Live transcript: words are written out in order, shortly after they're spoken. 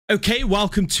Okay,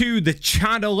 welcome to the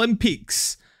Chad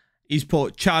Olympics. He's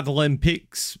put Chad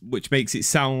Olympics, which makes it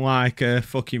sound like a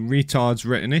fucking retard's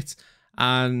written it.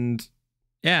 And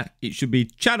yeah, it should be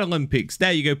Chad Olympics.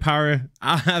 There you go, Para.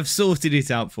 I've sorted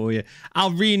it out for you.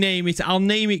 I'll rename it. I'll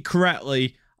name it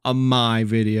correctly on my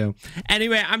video.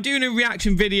 Anyway, I'm doing a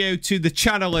reaction video to the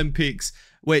Chad Olympics,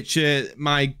 which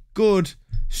my good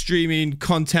streaming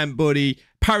content buddy,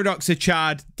 Paradoxer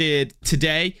Chad, did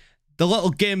today. The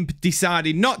little gimp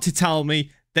decided not to tell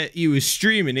me that he was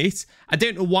streaming it. I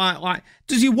don't know why. Like,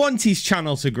 does he want his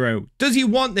channel to grow? Does he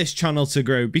want this channel to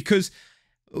grow? Because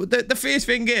the first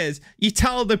thing is, you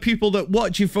tell the people that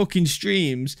watch your fucking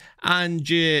streams and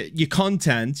your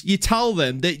content, you tell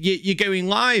them that you're going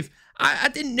live. I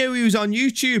didn't know he was on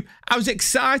YouTube. I was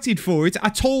excited for it. I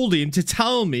told him to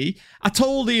tell me. I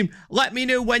told him, let me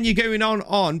know when you're going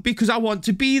on because I want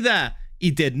to be there. He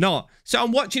did not. So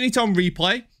I'm watching it on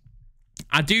replay.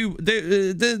 I do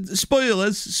the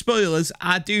spoilers.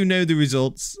 I do know the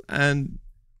results, and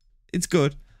it's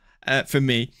good for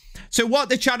me. So what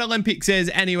the Chad Olympics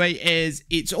is anyway is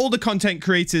it's all the content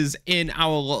creators in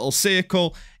our little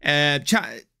circle.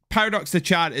 Paradoxer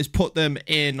Chad has put them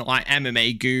in like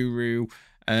MMA Guru,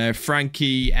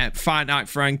 Frankie, Fight Night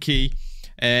Frankie,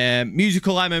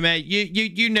 musical MMA.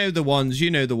 You know the ones. You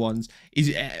know the ones.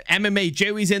 MMA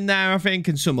Joey's in there, I think,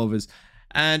 and some others.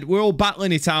 And we're all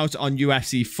battling it out on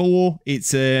UFC 4.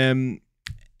 It's AI,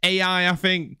 I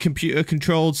think, computer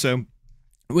controlled. So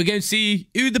we're going to see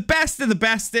who the best of the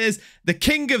best is. The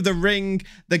king of the ring.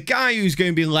 The guy who's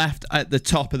going to be left at the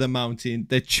top of the mountain.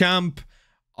 The champ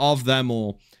of them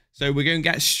all. So we're going to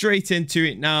get straight into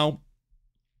it now.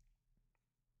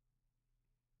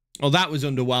 Oh, that was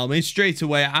underwhelming. Straight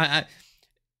away.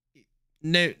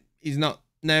 No, he's not.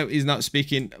 No, he's not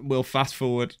speaking. We'll fast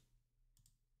forward.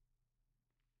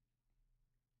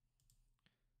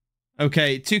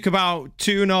 Okay, it took about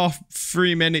 2.5,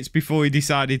 3 minutes before he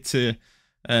decided to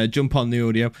jump on the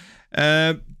audio.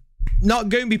 Not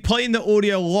going to be playing the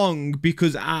audio long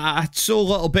because I saw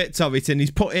little bits of it and he's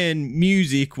put in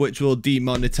music which will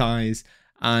demonetize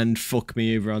and fuck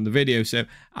me over on the video. So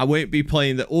I won't be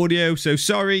playing the audio. So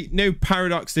sorry, no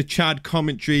Paradoxer Chad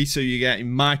commentary. So you're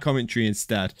getting my commentary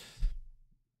instead.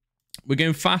 We're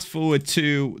going fast forward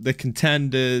to the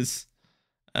contenders.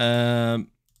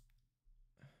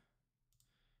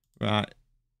 Right,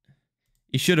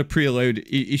 he should have preloaded.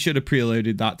 He should have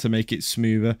preloaded that to make it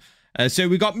smoother. So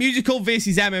we got musical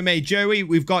versus MMA Joey.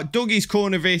 We've got Dougie's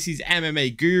Corner versus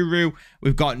MMA Guru.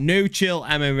 We've got No Chill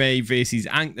MMA versus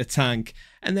Ank the Tank,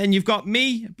 and then you've got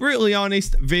me, brutally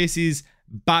honest, versus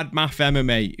Bad Math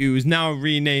MMA, who is now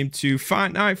renamed to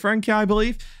Fight Night Frankie, I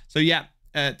believe. So yeah,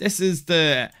 this is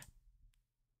the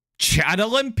Chad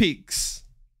Olympics.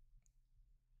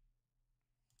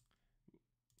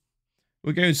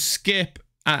 We're going to skip.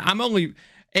 I'm only...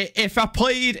 If I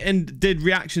played and did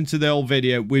reaction to the old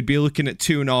video, we'd be looking at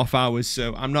 2.5 hours.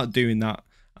 So I'm not doing that.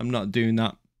 I'm not doing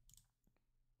that.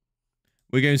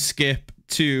 We're going to skip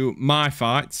to my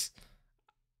fights.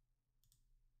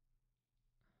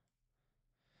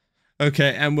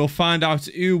 Okay, and we'll find out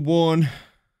who won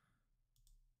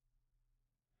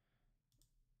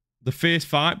the first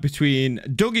fight between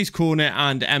Dougie's Corner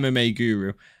and MMA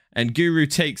Guru. And Guru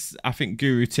takes, I think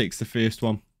Guru takes the first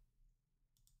one.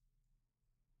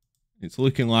 It's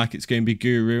looking like it's going to be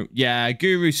Guru. Yeah,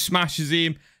 Guru smashes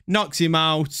him, knocks him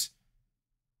out.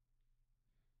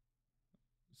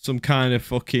 Some kind of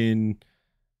fucking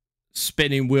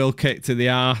spinning wheel kick to the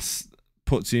ass.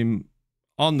 Puts him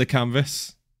on the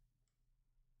canvas.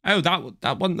 Oh,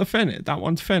 that wasn't the finish. That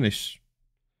one's finished.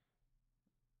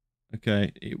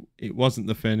 Okay, it wasn't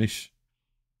the finish.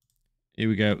 Here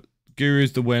we go.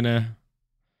 Guru's the winner.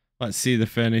 Let's see the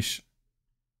finish.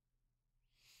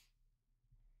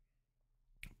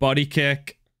 Body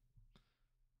kick.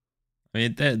 I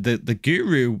mean, the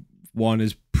Guru one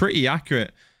is pretty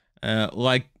accurate.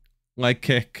 Leg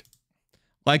kick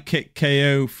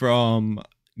KO from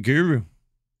Guru.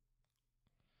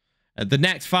 The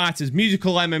next fight is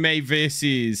musical MMA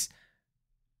versus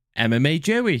MMA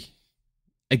Joey.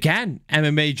 Again,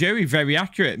 MMA Joey, very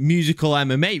accurate. Musical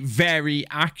MMA, very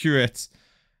accurate.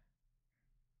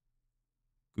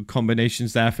 Good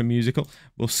combinations there for musical.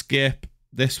 We'll skip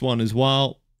this one as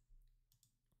well.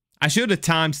 I should have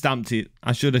time-stamped it.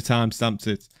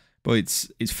 But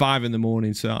it's 5 in the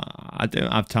morning, so I don't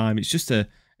have time. It's just a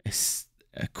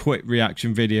quick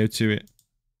reaction video to it.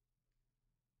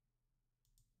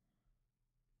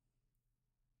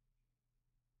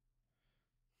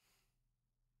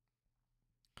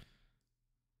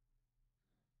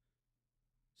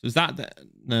 So is that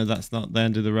no, that's not the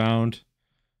end of the round.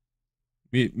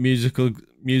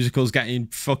 Musical's getting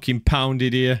fucking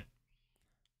pounded here.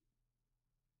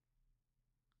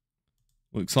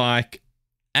 Looks like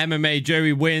MMA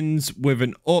Joey wins with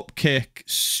an up kick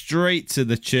straight to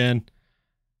the chin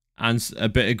and a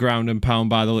bit of ground and pound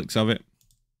by the looks of it.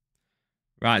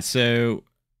 Right, so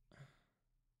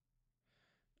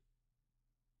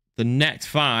the next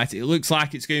fight, it looks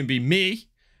like it's going to be me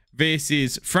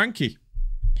versus Frankie.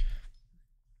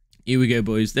 Here we go,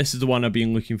 boys. This is the one I've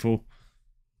been looking for.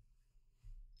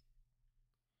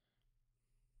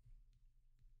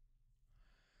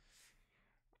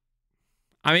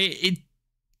 I mean, it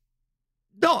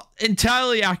not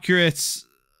entirely accurate.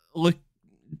 Look,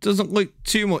 doesn't look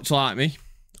too much like me.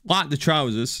 Like the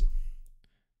trousers.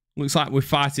 Looks like we're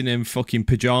fighting in fucking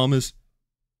pajamas.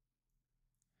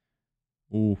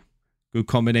 Oh, good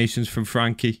combinations from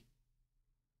Frankie.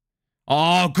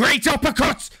 Oh, great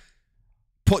uppercut!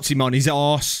 Puts him on his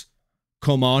arse.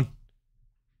 Come on.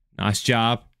 Nice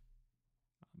job.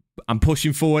 I'm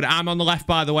pushing forward. I'm on the left,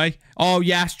 by the way. Oh,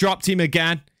 yes. Dropped him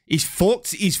again. He's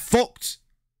fucked. He's fucked.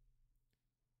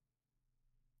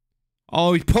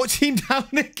 Oh, he puts him down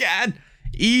again.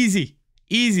 Easy.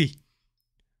 Easy.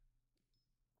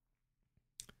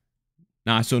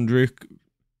 Nice underhook.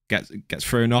 Gets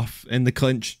thrown off in the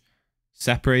clinch.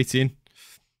 Separating.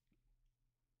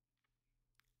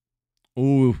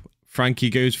 Ooh, Frankie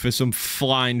goes for some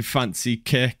flying fancy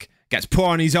kick. Gets put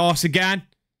on his arse again.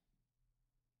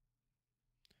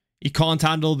 He can't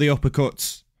handle the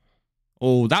uppercuts.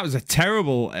 Oh, that was a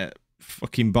terrible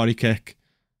fucking body kick.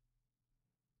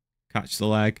 Catch the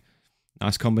leg.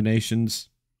 Nice combinations.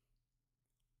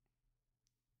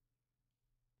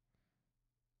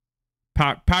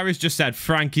 Paris just said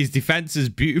Frankie's defense is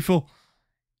beautiful.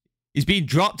 He's been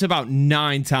dropped about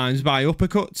 9 times by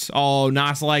uppercuts. Oh,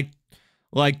 nice leg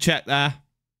check there.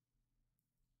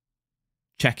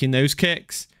 Checking those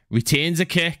kicks. Retains a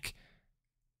kick.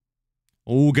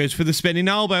 Oh, goes for the spinning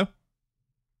elbow.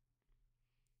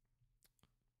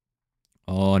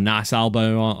 Oh, nice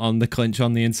elbow on the clinch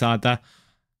on the inside there.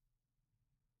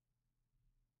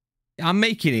 I'm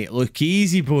making it look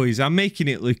easy, boys. I'm making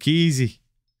it look easy.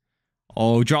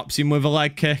 Oh, drops him with a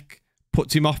leg kick.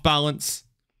 Puts him off balance.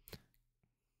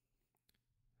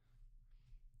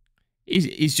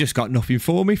 He's just got nothing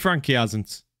for me, Frankie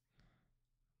hasn't.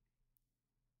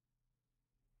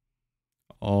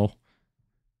 Oh,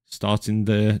 starting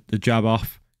the jab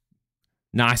off.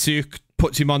 Nice hook.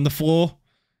 Puts him on the floor.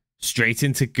 Straight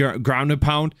into ground and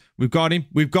pound. We've got him.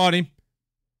 We've got him.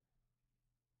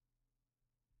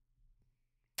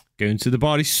 Going to the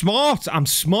body. Smart. I'm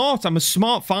smart. I'm a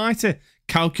smart fighter.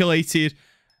 Calculated.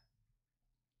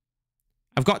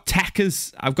 I've got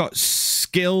techers. I've got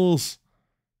skills.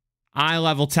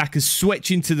 Eye-level techers.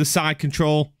 Switching to the side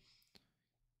control.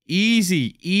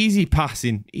 Easy. Easy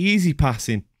passing. Easy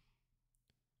passing.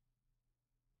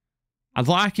 I'd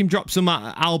like him drop some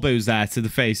elbows there to the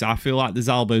face. I feel like there's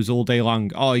elbows all day long.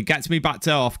 Oh, he gets me back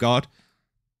to off guard.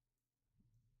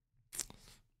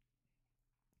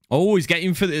 Oh, he's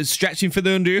getting for the stretching for the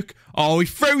underhook. Oh, he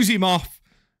throws him off.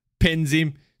 Pins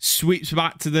him. Sweeps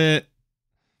back to the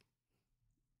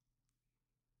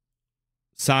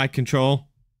side control.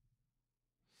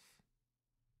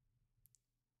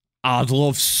 I'd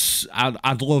love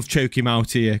choke him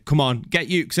out here. Come on, get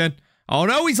Yuxin. Oh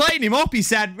no, he's laying him up. He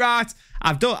said, "Right,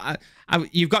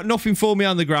 you've got nothing for me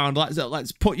on the ground.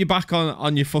 Let's put you back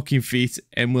on your fucking feet,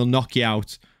 and we'll knock you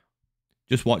out.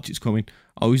 Just watch, it's coming."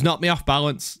 Oh, he's knocked me off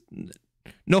balance.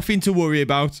 Nothing to worry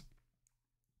about.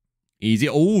 Easy.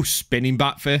 Oh, spinning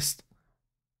back fist.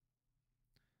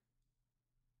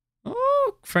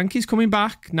 Oh, Frankie's coming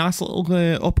back. Nice little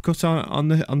uppercut on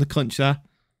the clinch there.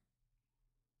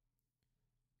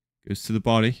 Goes to the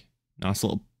body. Nice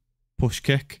little push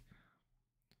kick.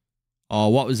 Oh,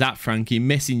 what was that, Frankie?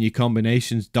 Missing your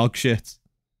combinations. Dog shit.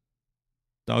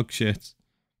 Dog shit.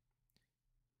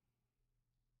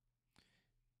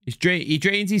 He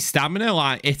drains his stamina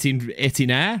like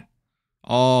hitting air.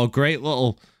 Oh, great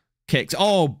little kicks.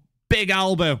 Oh, big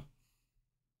elbow.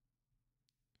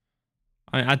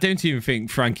 I don't even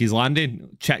think Frankie's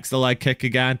landing. Checks the leg kick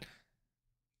again.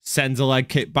 Sends a leg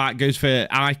kick back. Goes for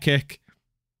eye kick.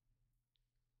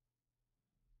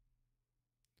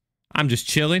 I'm just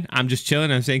chilling. I'm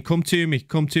saying, come to me.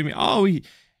 Come to me. Oh,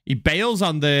 he bails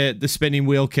on the spinning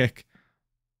wheel kick.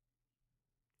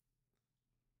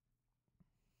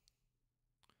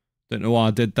 Don't know what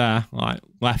I did there. Like,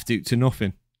 left hook to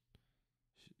nothing.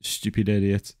 Stupid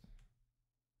idiot.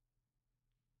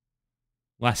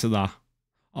 Less of that.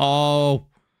 Oh,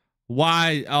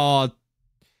 why? Oh,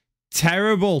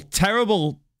 terrible,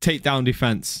 terrible takedown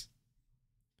defense.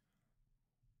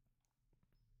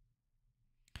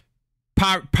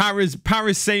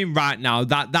 Para's saying right now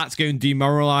that that's going to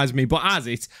demoralize me, but as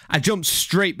it, I jumped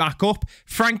straight back up.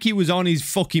 Frankie was on his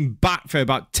fucking back for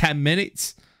about 10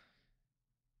 minutes.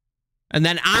 And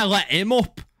then I let him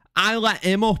up.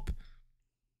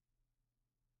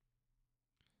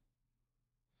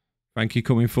 Frankie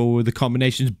coming forward with the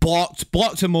combinations.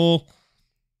 Blocked them all.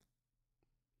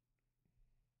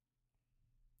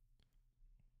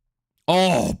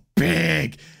 Oh,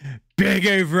 big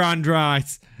overhand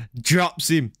right. Drops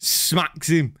him, smacks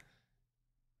him.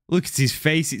 Look at his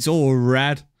face, it's all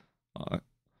red.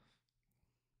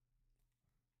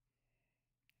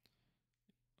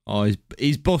 Oh,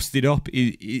 he's busted up.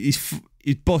 He's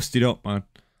busted up, man.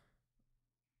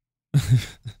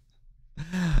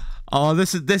 Oh,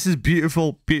 this is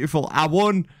beautiful. I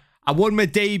won my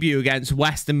debut against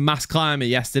Western Mass Climber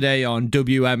yesterday on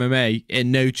WMMA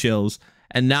in No Chills.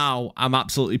 And now I'm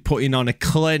absolutely putting on a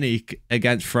clinic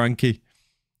against Frankie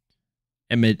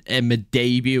in my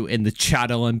debut in the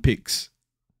Chad Olympics.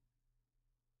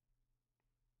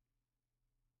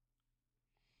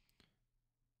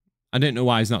 I don't know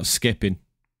why he's not skipping.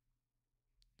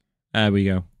 There we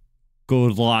go.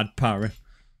 Good lad, Para.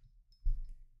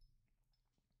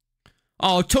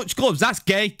 Oh, touch gloves. That's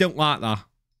gay. Don't like that.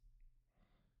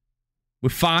 We're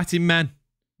fighting men.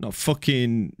 Not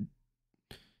fucking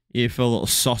here for a little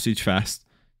sausage fest.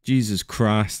 Jesus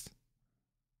Christ.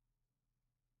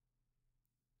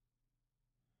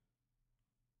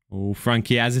 Oh,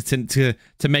 Frankie hesitant to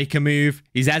make a move.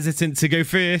 He's hesitant to go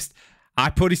first. I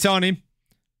put it on him.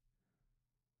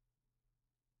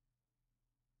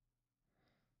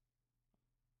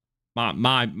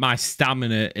 My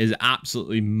stamina is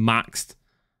absolutely maxed.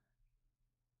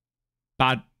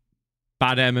 Bad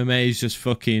MMA is just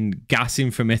fucking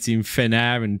gassing from hitting thin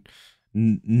air and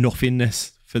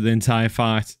nothingness for the entire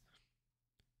fight.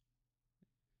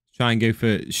 Try and go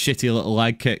for shitty little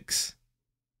leg kicks.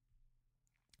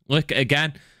 Look,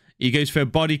 again, he goes for a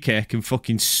body kick and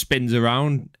fucking spins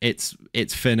around. It's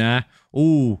thin air.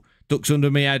 Ooh, ducks under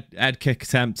me head kick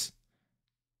attempt.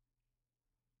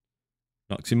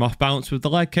 Knocks him off balance with the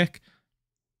leg kick.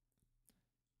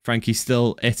 Frankie's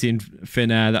still hitting thin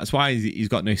air. That's why he's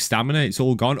got no stamina. It's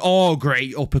all gone. Oh,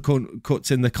 great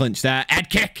uppercuts in the clinch there. Head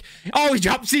kick. Oh, he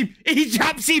drops him.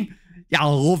 Yeah, I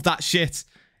love that shit.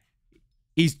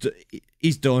 He's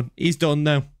done. He's done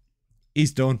now.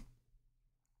 He's done.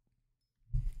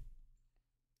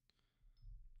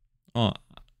 Oh,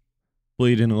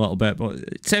 bleeding a little bit, but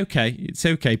it's okay. It's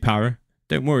okay, Para.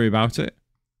 Don't worry about it.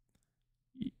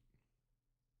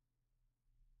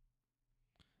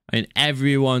 I mean,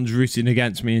 everyone's rooting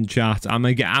against me in chat.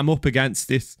 I'm up against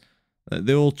this.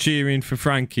 They're all cheering for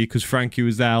Frankie because Frankie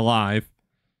was there live.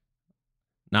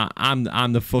 Now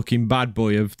I'm the fucking bad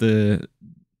boy of the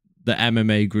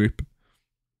MMA group.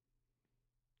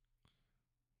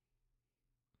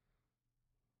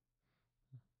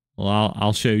 Well,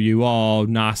 I'll show you. Oh,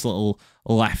 nice little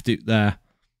left hook there.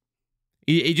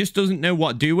 He just doesn't know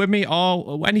what to do with me.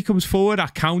 Oh, when he comes forward, I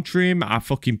counter him. I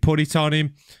fucking put it on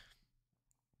him.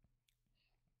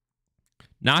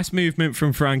 Nice movement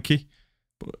from Frankie.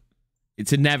 But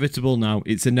it's inevitable now.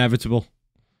 It's inevitable.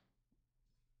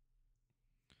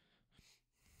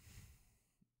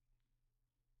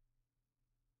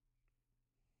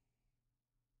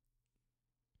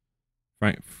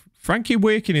 Frankie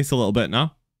working it a little bit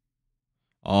now.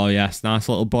 Oh, yes. Nice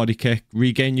little body kick.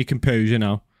 Regain your composure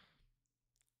now.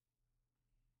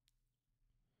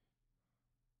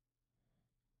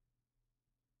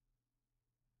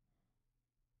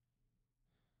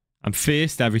 I'm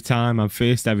first every time.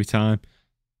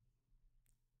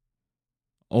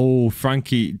 Oh,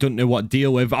 Frankie doesn't know what to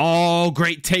deal with. Oh,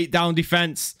 great takedown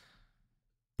defense.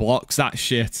 Blocks that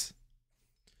shit.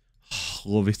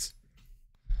 Love it.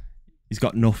 He's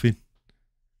got nothing.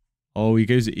 Oh,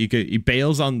 he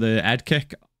bails on the head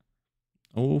kick.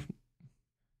 Oh.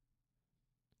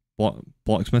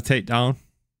 Blocks my takedown.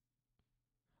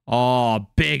 Oh,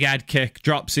 big head kick.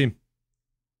 Drops him.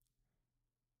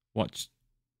 Watch,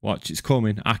 it's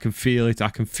coming. I can feel it.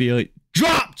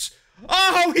 Dropped!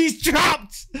 Oh, he's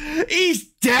dropped! He's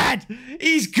dead!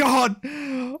 He's gone!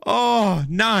 Oh,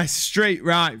 nice. Straight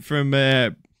right from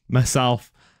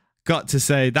myself. Got to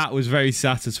say, that was very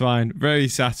satisfying. Very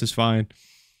satisfying.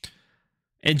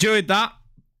 Enjoyed that.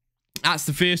 That's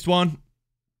the first one.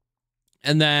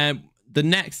 And then the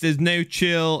next is No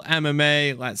Chill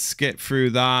MMA. Let's skip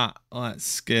through that. Let's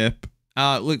skip.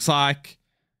 It looks like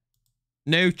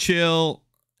No Chill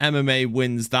MMA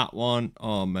wins that one.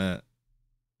 Oh, man.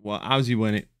 What? How's he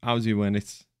win it?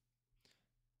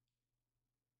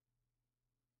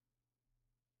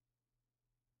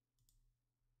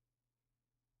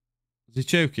 Does he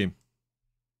choke him?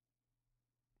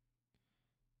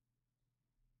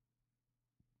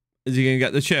 Is he going to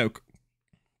get the choke?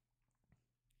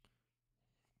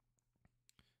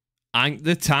 Ankh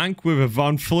the Tank with a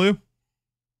Von Flue.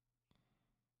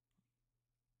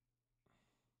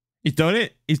 He's done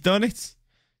it. He's done it.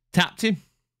 Tapped him.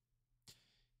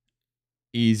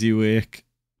 Easy work.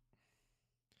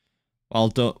 Well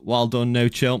done. Well done, No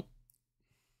Chill.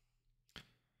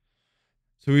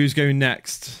 So who's going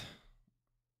next?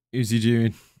 Who's he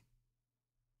doing?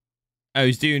 Oh,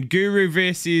 he's doing Guru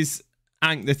versus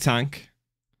Ankh the Tank.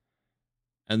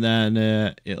 And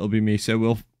then it'll be me.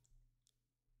 So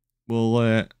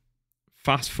we'll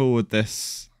fast forward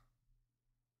this.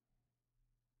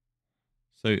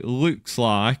 So it looks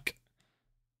like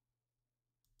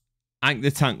Ankh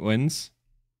the Tank wins.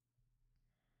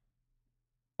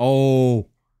 Oh,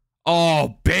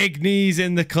 big knees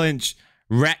in the clinch.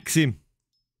 Wrecks him.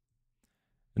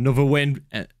 Another win.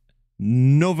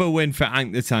 Another win for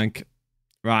Ankh the Tank.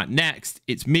 Right, next,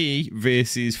 it's me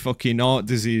versus fucking Heart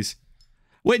Disease.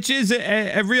 Which is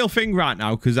a real thing right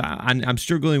now, because I'm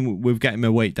struggling with getting my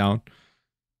weight down.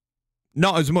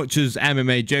 Not as much as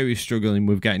MMA Joey's struggling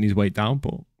with getting his weight down,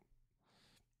 but...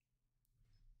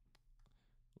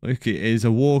 Look, it is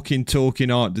a walking, talking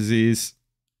Heart Disease.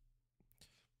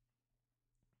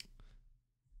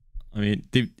 I mean,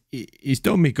 he's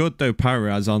done me good though,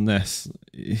 Perez, on this.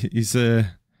 He's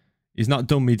not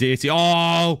done me dirty.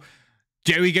 Oh,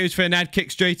 Joey goes for an head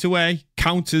kick straight away.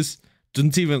 Counters.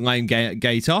 Doesn't even let him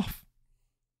gate off.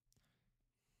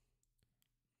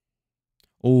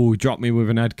 Oh, dropped me with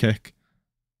an head kick.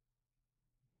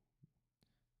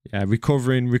 Yeah,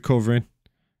 recovering.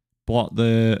 Block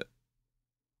the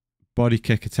body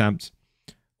kick attempt.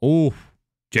 Oh.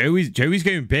 Joey's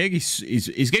going big.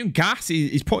 He's going gas.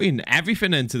 He's putting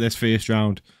everything into this first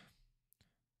round.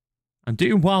 And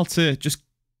doing well to just,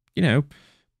 you know,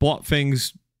 block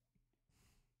things,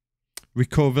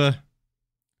 recover.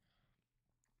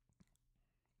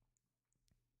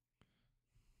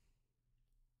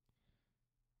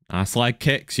 Nice leg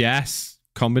kicks, yes.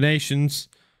 Combinations.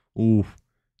 Ooh,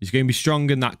 he's going to be strong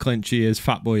in that clinch. He is,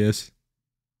 Fat Boy is.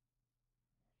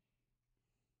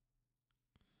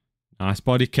 Nice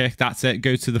body kick. That's it.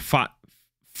 Go to the fat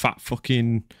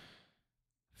fucking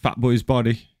Fat Boy's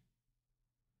body.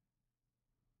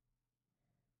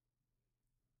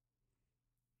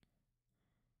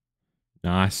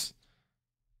 Nice.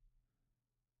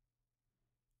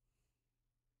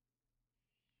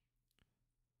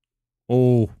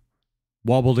 Oh,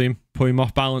 wobbled him. Put him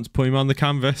off balance. Put him on the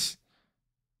canvas.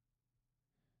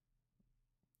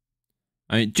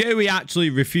 I mean, Joey actually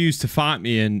refused to fight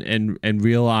me in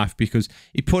real life because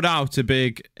he put out a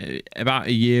big, about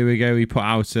a year ago, he put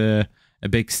out a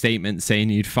big statement saying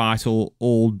he'd fight all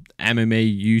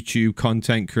MMA YouTube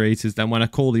content creators. Then when I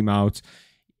called him out,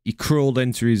 he crawled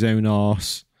into his own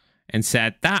arse and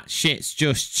said, that shit's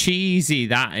just cheesy,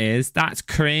 that is. That's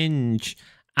cringe.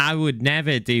 I would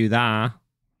never do that.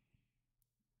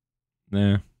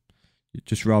 No. You'd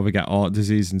just rather get Heart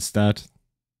Disease instead.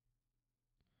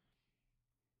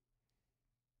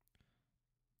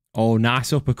 Oh,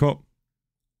 nice uppercut.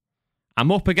 I'm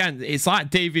up again. It's like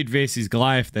David versus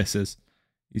Goliath, this is.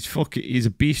 He's a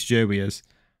beast, Joey is.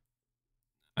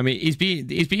 I mean, he's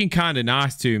being kind of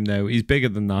nice to him, though. He's bigger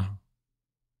than that.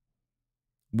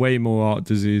 Way more Heart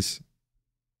Disease.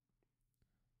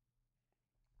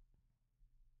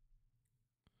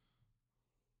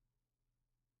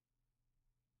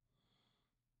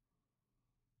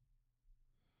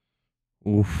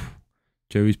 Oof.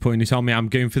 Joey's putting this on me. I'm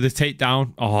going for the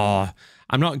takedown. Oh,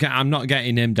 I'm not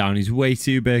getting him down. He's way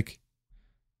too big.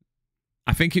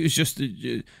 I think it was just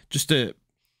to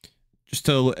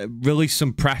release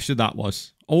some pressure. That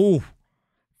was. Oh,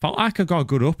 felt like I got a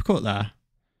good uppercut there.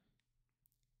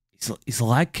 His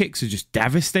leg kicks are just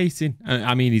devastating.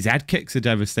 I mean, his head kicks are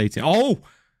devastating. Oh,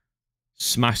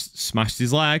 smashed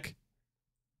his leg.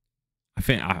 I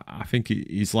think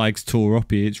his legs tore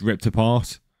up here. It's ripped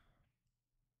apart.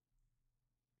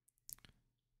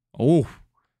 Oh.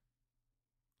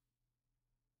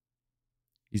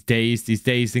 He's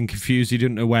dazed and confused. He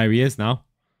doesn't know where he is now.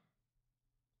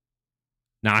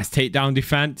 Nice takedown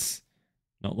defense.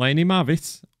 Not letting him have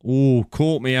it. Oh,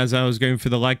 caught me as I was going for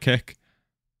the leg kick.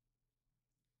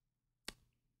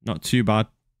 Not too bad.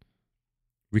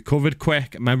 Recovered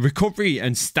quick. Man, recovery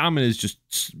and stamina is just...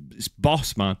 It's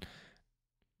boss, man.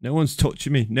 No one's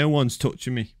touching me. No one's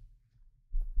touching me.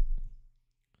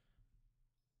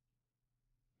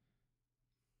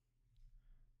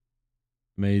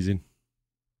 Amazing.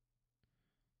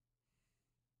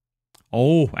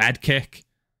 Oh, head kick.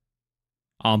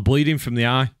 Oh, I'm bleeding from the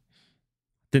eye.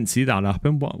 Didn't see that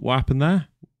happen. What happened there?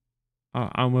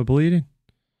 How am I bleeding?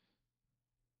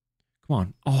 Come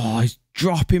on. Oh, he's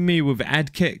dropping me with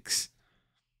head kicks.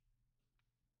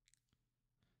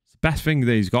 It's the best thing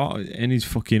that he's got in his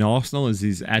fucking arsenal is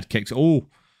his head kicks. Oh,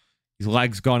 his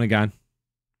leg's gone again.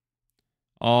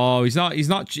 Oh, he's not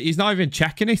even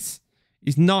checking it.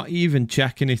 He's not even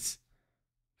checking it.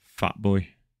 Fat boy.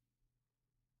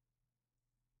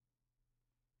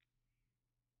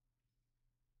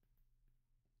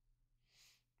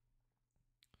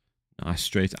 Nice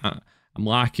straight. I'm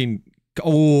liking.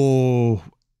 Oh,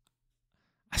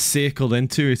 I circled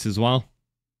into it as well.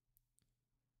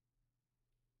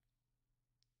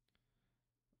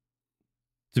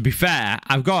 To be fair,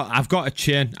 I've got a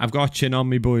chin. I've got a chin on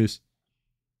me, boys.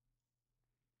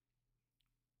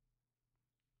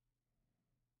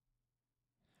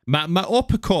 My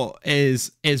uppercut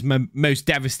is my most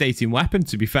devastating weapon,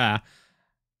 to be fair.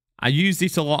 I used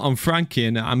it a lot on Frankie,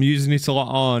 and I'm using it a lot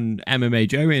on MMA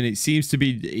Joey, and it seems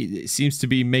to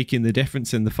be making the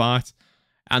difference in the fight.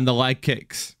 And the leg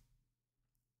kicks.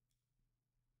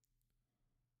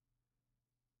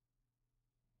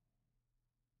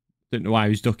 Don't know why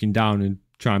he was ducking down and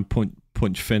trying to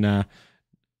punch Finn.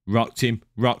 Rocked him.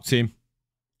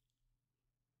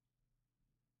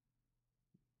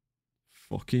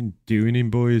 Fucking doing him,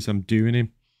 boys. I'm doing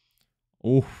him.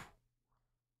 Oh.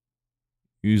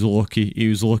 He was lucky. He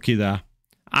was lucky there.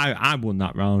 I won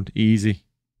that round. Easy.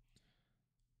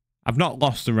 I've not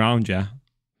lost a round yet.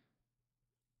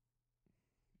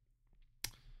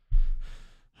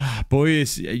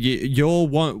 Boys, you're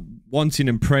wanting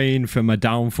and praying for my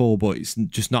downfall, but it's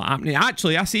just not happening.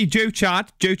 Actually, I see Joe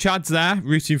Chad. Joe Chad's there,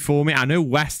 rooting for me. I know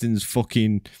Weston's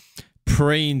fucking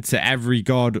praying to every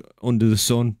god under the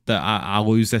sun that I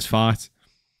lose this fight.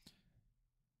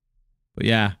 But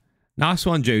yeah, nice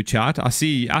one, Joe Chad. I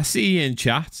see you in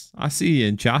chat. I see you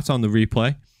in chat on the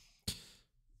replay.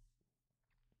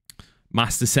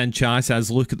 Master Senchai says,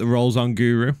 look at the rolls on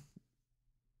Guru.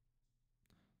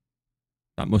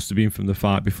 That must have been from the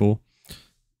fight before.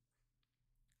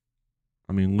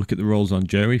 I mean, look at the rolls on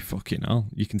Joey. Fucking hell.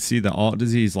 You can see the art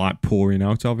disease like pouring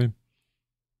out of him.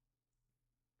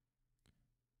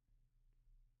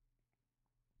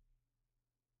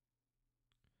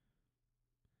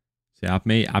 See, I've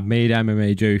made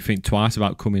MMA Joey think twice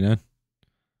about coming in.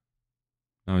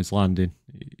 Now he's landing.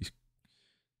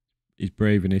 He's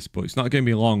braving this, but it's not going to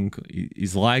be long.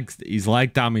 His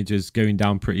leg damage is going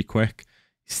down pretty quick.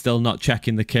 He's still not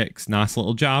checking the kicks. Nice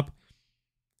little jab.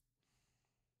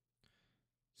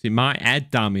 See, my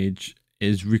head damage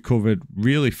is recovered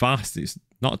really fast. It's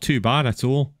not too bad at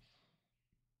all.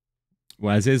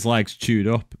 Whereas his leg's chewed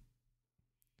up.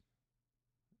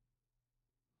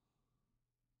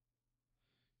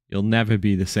 He'll never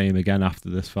be the same again after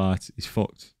this fight. He's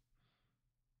fucked.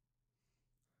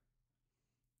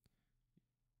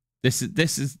 This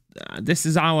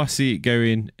is how I see it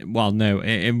going. Well, no,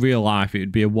 in real life, it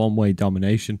would be a one-way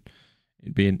domination.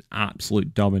 It'd be an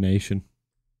absolute domination.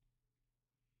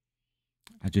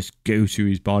 I just go to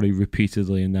his body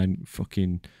repeatedly and then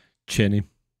fucking chin him.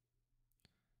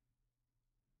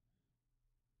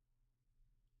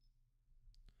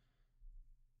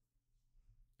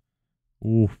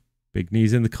 Oh, big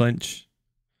knees in the clinch.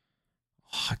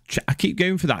 Oh, I keep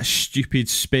going for that stupid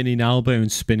spinning elbow and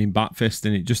spinning back fist,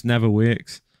 and it just never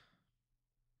works.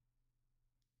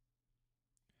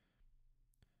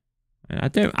 I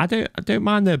don't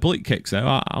mind their blick kicks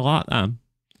though. I like them.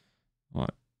 Like,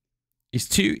 he's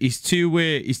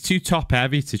too top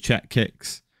heavy to check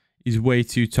kicks. He's way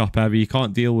too top heavy. You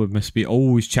can't deal with my speed.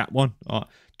 Oh, he's checked one. Oh,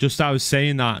 just as I was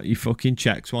saying that, he fucking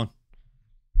checks one.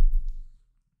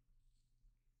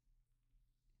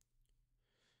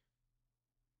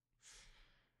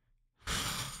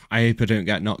 I hope I don't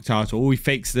get knocked out. Oh, he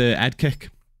fakes the head kick.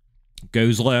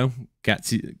 Goes low.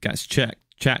 Gets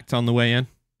checked on the way in.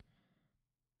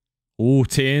 Oh,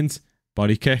 turns.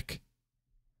 Body kick.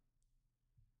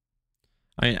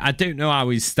 I don't know how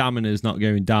his stamina is not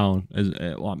going down.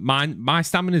 My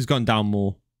stamina's gone down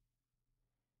more.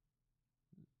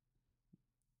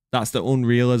 That's the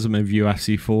unrealism of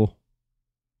UFC 4.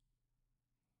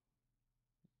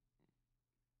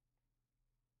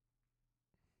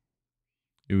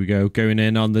 Here we go, going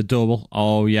in on the double.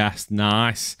 Oh, yes,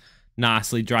 nice.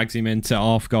 Nicely drags him into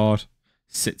off guard.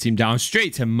 Sits him down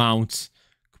straight to mount.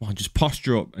 Come on, just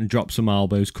posture up and drop some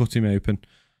elbows. Cut him open.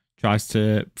 Tries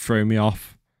to throw me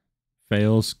off.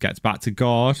 Fails. Gets back to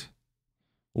guard.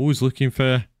 Always looking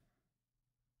for...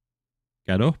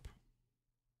 Get up.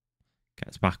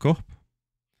 Gets back up.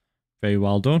 Very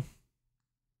well done.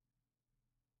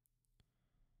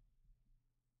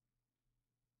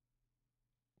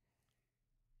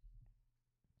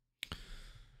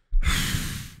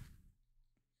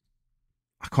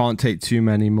 can't take too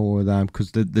many more of them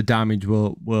because the damage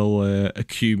will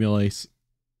accumulate.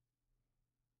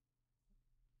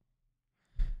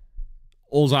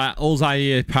 All I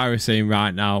hear Para saying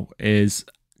right now is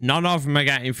none of them are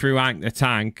getting through Hank the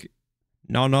Tank.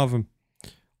 None of them.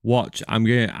 Watch, I'm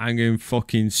going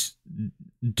fucking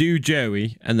do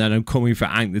Joey, and then I'm coming for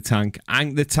Hank the Tank.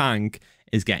 Hank the Tank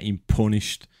is getting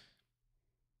punished.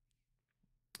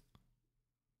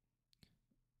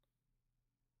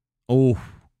 Oh,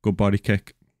 good body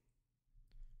kick.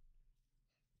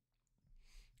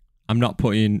 I'm not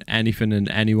putting anything in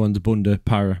anyone's bunda,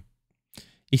 Para.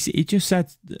 He just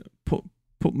said put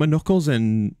my knuckles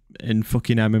in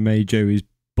fucking MMA Joey's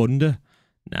bunda.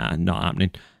 Nah, not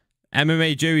happening.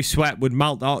 MMA Joey Sweat would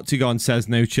melt the octagon, says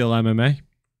No Chill MMA.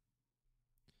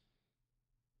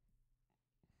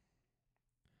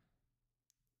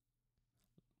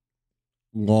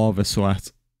 Lava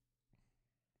Sweat.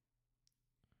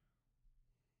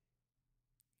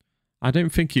 I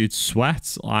don't think he'd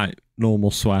sweat like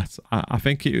normal sweat. I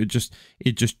think it'd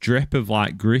just drip of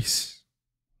like grease.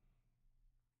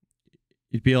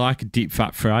 He'd be like a deep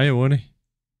fat fryer, wouldn't he?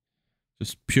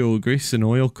 Just pure grease and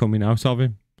oil coming out of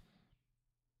him.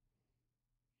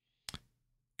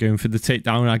 Going for the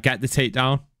takedown. I get the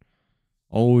takedown.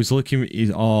 Oh, he's looking.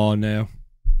 Oh no.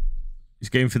 He's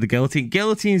going for the guillotine.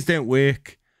 Guillotines don't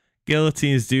work.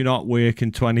 Guillotines do not work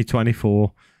in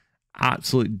 2024.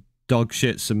 Absolute dog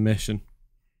shit submission.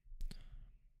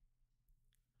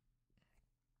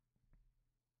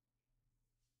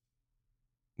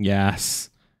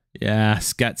 Yes.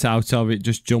 Yes. Gets out of it.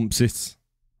 Just jumps it.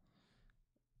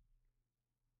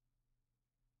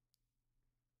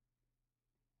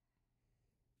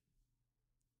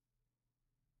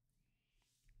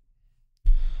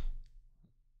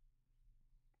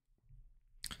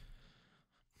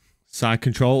 Side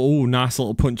control. Oh, nice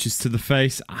little punches to the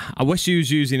face. I wish he was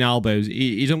using elbows.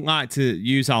 He don't like to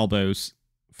use elbows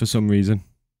for some reason.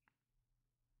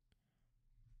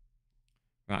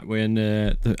 Right, we're in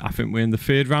I think we're in the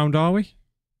third round, are we?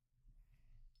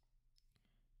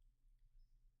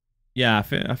 Yeah, I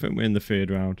think we're in the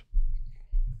third round.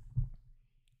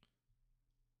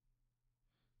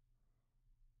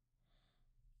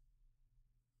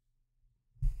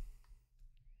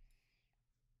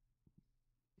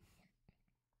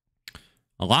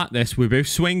 I like this. We're both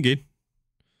swinging.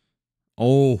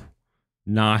 Oh,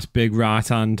 nice big right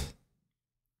hand.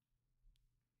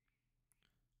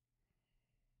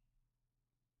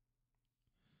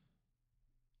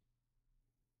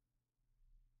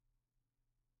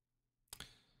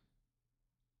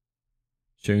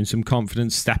 Showing some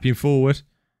confidence, stepping forward.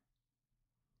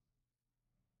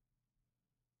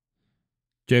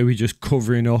 Joey just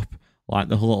covering up like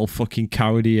the little fucking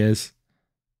coward he is.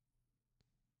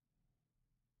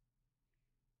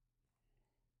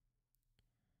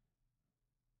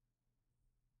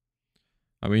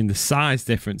 I mean, the size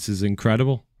difference is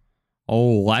incredible.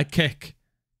 Oh, leg kick.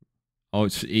 Oh,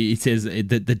 it is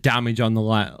the damage on the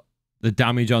leg. The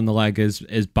damage on the leg is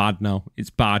bad now.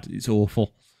 It's bad. It's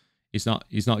awful. He's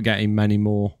not getting many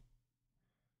more.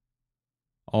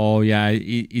 Oh yeah,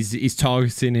 he's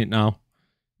targeting it now.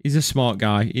 He's a smart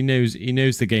guy. He knows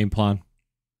the game plan.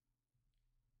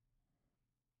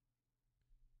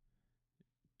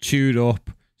 Chewed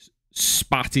up,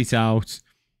 spat it out.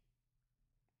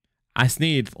 I just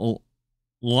need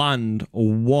land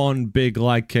one big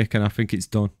leg kick and I think it's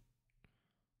done.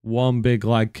 One big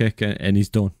leg kick and he's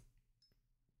done.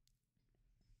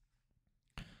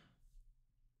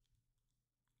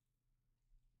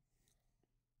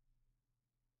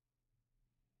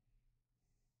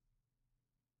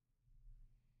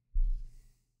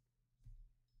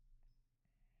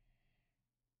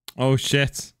 Oh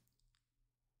shit.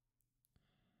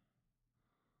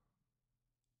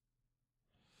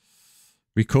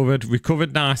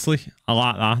 Recovered nicely. I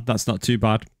like that. That's not too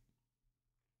bad.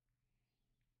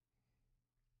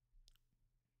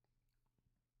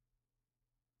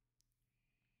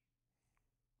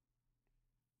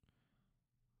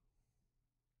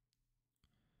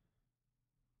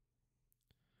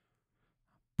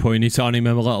 Putting it on him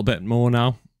a little bit more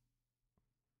now.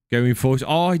 Going forward.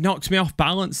 Oh, he knocks me off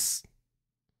balance.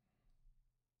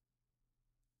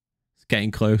 It's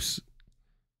getting close.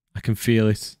 I can feel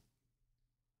it.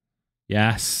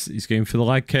 Yes, he's going for the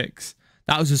leg kicks.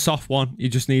 That was a soft one. He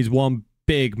just needs one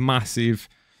big, massive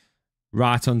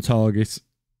right on target.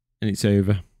 And it's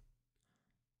over.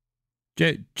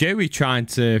 Joey trying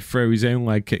to throw his own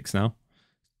leg kicks now.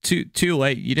 Too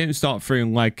late. You don't start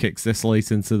throwing leg kicks this late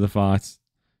into the fight.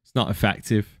 It's not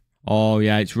effective. Oh,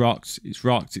 yeah, it's rocked. It's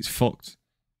rocked. It's fucked.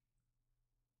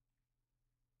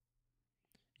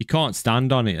 He can't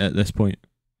stand on it at this point.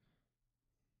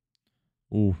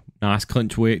 Oh, nice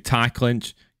clinch work. Tie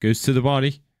clinch. Goes to the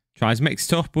body. Tries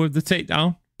mixed up with the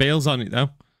takedown. Bails on it though.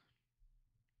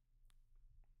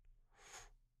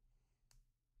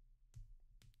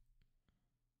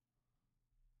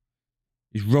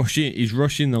 He's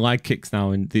rushing the leg kicks now,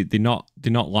 and they're not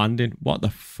landing. What the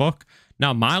fuck?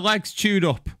 Now my leg's chewed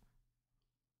up.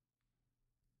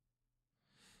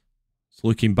 It's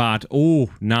looking bad.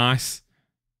 Oh, nice.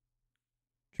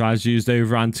 Tries to use the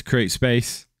overhand to create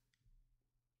space.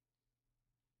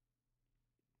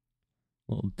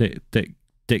 Little dick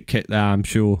kick there, I'm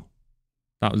sure.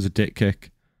 That was a dick kick.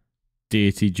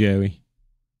 Dirty Joey.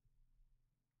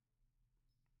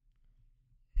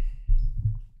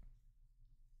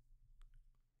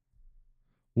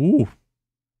 Ooh.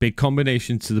 Big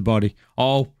combination to the body.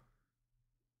 Oh.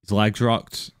 His legs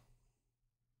rocked.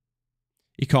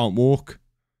 He can't walk.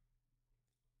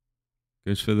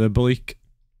 Goes for the oblique.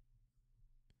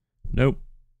 Nope.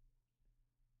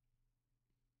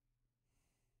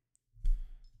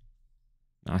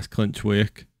 Nice clinch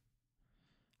work.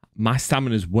 My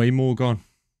stamina's way more gone.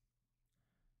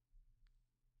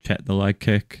 Check the leg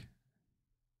kick.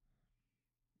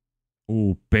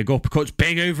 Oh, big uppercuts,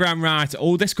 big overhand right.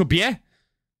 Oh, this could be it.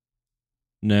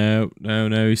 No.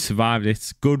 He survived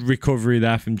it. Good recovery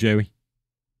there from Joey.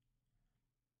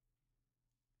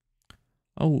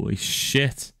 Holy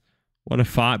shit. What a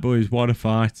fight, boys. What a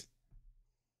fight.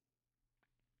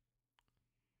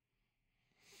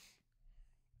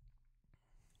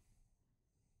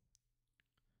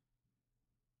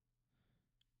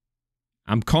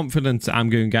 I'm confident I'm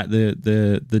going to get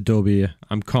the W.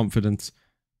 I'm confident.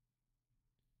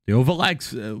 The other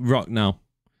leg's rock now.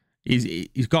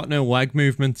 He's got no leg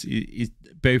movement.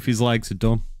 Both his legs are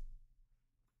done.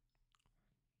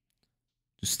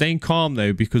 Just staying calm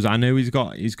though, because I know he's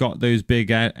got those big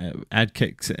head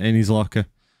kicks in his locker.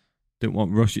 Don't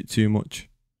want to rush it too much.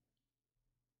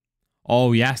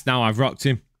 Oh yes, now I've rocked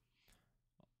him.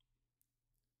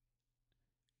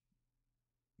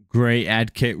 Great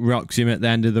head kick, rocks him at the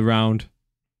end of the round.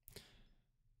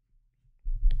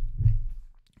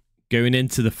 Going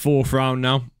into the fourth round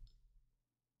now.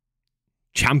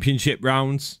 Championship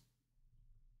rounds.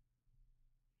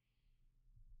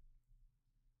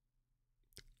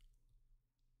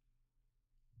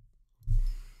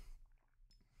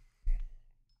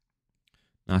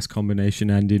 Nice combination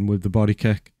ending with the body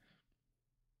kick.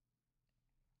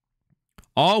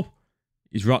 Oh,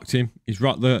 he's rocked him. He's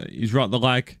rocked the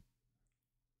leg.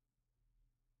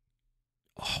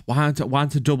 Oh, why aren't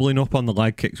I doubling up on the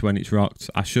leg kicks when it's rocked?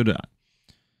 I should have.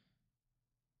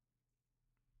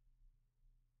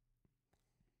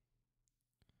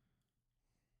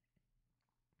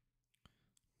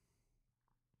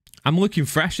 I'm looking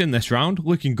fresh in this round.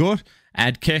 Looking good.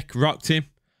 Head kick, rocked him.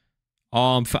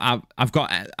 I've got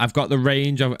the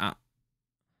range. I'm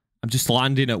just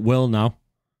landing at will now.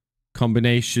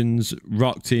 Combinations,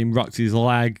 rocked him, rocked his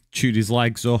leg, chewed his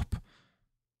legs up,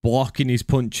 blocking his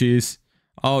punches.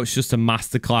 Oh, it's just a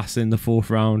masterclass in the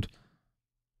fourth round.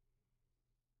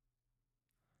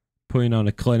 Putting on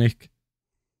a clinic.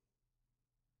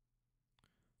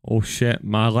 Oh shit,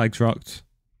 my leg's rocked.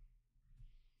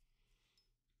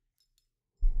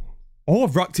 Oh,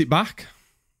 I've rocked it back.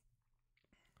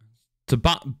 To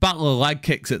battle of leg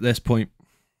kicks at this point.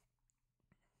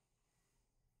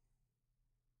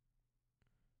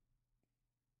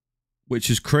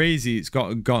 Which is crazy. It's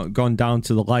gone down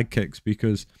to the leg kicks,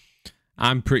 because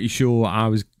I'm pretty sure I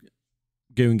was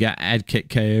going to get head kick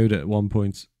KO'd at one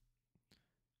point.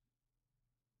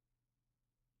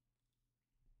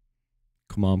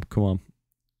 Come on, come on.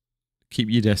 Keep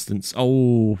your distance.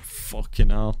 Oh, fucking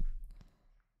hell.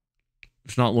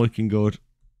 It's not looking good.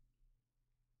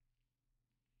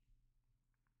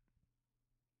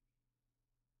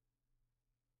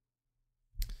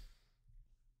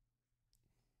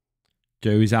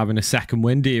 Joey's having a second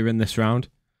wind here in this round.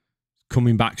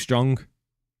 Coming back strong.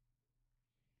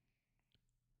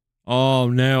 Oh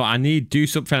no, I need to do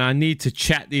something. I need to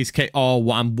check these kick. Oh,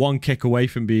 I'm one kick away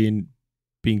from being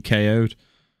KO'd.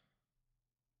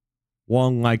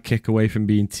 One leg kick away from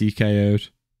being TKO'd.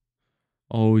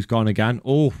 Oh, he's gone again.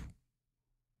 Oh.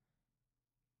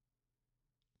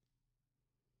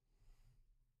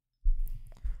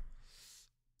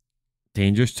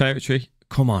 Dangerous territory.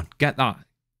 Come on, get that.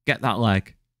 Get that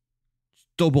leg.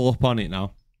 Double up on it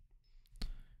now.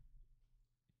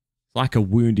 Like a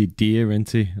wounded deer,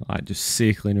 isn't he? Like just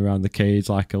circling around the cage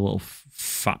like a little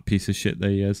fat piece of shit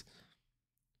that he is.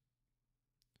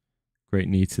 Great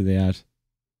knee to the head.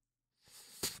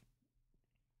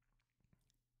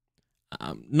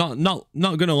 I'm not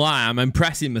gonna lie. I'm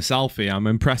impressing myself here. I'm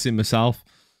impressing myself.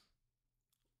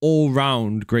 All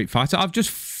round great fighter. I've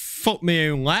just fucked my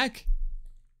own leg.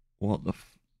 What the?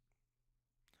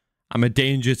 I'm a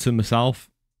danger to myself.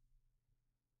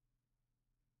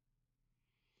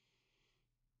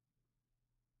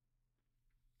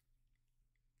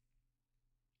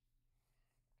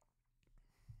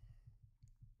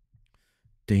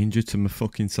 Danger to my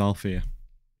fucking self here.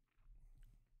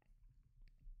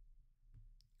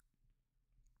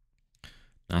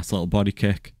 Nice little body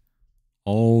kick.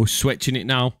 Oh, switching it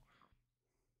now.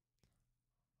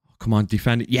 Oh, come on,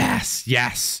 defend it. Yes,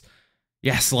 yes.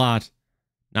 Yes, lad.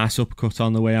 Nice uppercut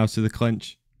on the way out of the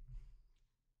clinch.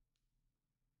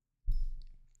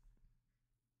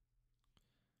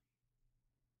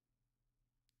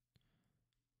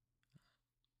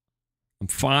 I'm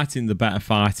fighting the better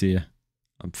fight here.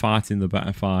 I'm fighting the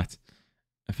better fight.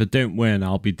 If I don't win,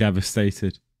 I'll be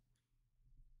devastated.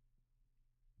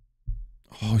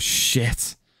 Oh,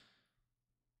 shit.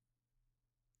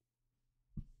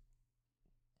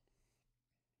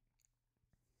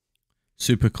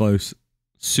 Super close.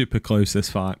 Super close, this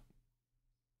fight.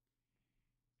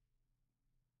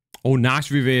 Oh, nice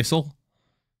reversal.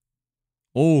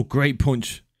 Oh, great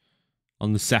punch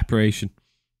on the separation.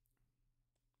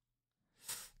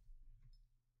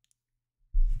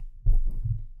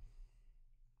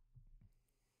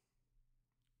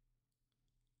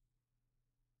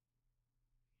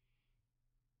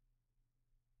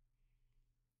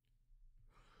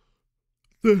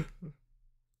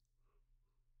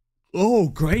 Oh,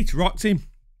 great. Rocked him.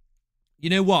 You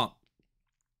know what?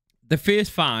 The first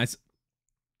fight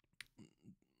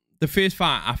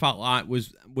I felt like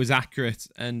was accurate,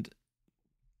 and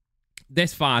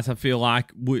this fight I feel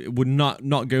like would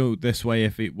not go this way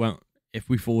if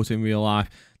we fought in real life.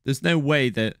 There's no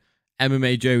way that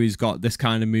MMA Joey's got this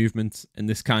kind of movement and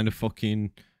this kind of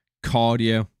fucking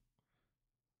cardio.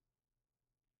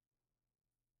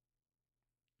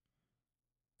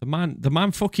 The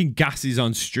man fucking gasses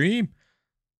on stream.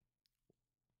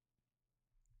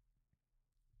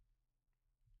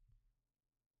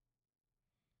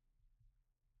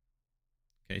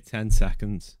 Okay, 10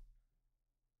 seconds.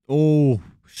 Oh,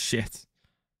 shit.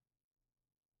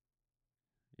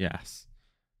 Yes.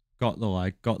 Got the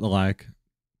leg. Got the leg.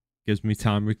 Gives me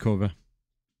time to recover.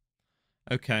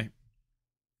 Okay.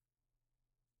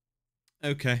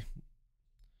 Okay.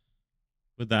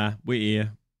 We're there. We're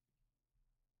here.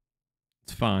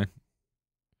 It's fine.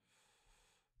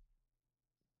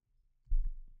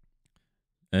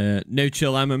 No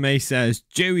Chill MMA says,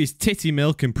 Joey's titty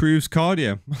milk improves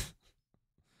cardio.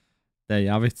 There you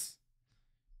have it.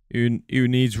 Who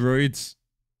needs roids?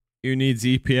 Who needs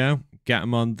EPO? Get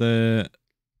him on the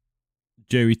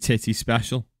Joey Titty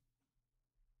special.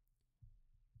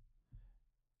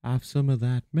 Have some of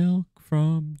that milk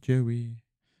from Joey.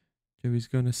 Joey's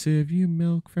gonna serve you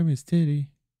milk from his titty.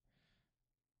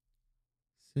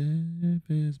 Serve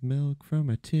his milk from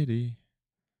a titty.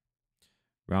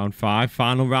 Round 5,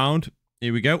 final round.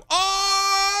 Here we go.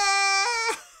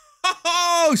 Oh!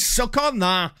 Oh, suck on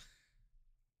that.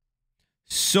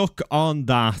 Suck on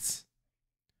that.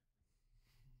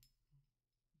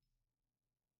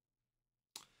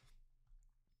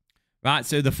 Right,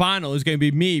 so the final is going to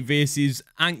be me versus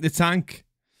Hank the Tank.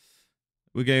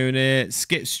 We're going to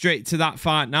skip straight to that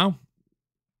fight now.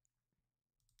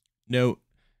 No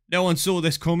one saw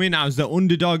this coming. I was the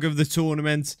underdog of the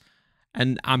tournament,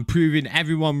 and I'm proving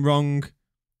everyone wrong.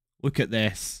 Look at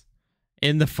this.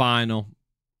 In the final.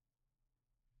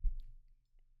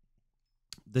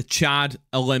 The Chad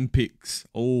Olympics.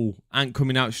 Oh, Ant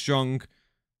coming out strong.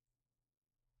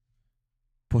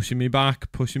 Pushing me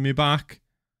back. Pushing me back.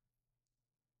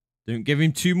 Don't give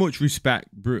him too much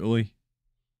respect, brutally.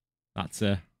 That's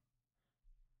it.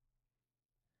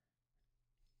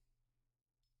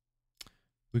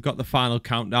 We've got the final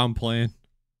countdown playing.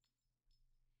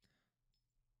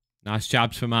 Nice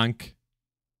jabs from Hank.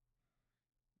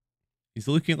 He's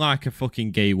looking like a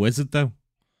fucking gay wizard, though.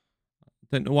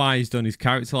 Don't know why he's done his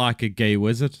character like a gay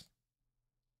wizard.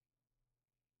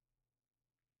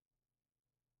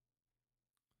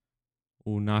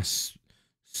 Oh, nice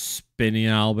spinning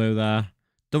elbow there.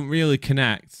 Don't really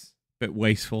connect. Bit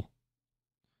wasteful.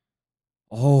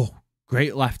 Oh,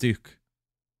 great left hook.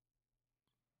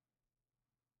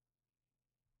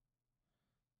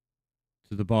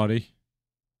 To the body.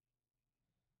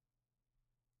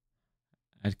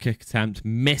 Head kick attempt.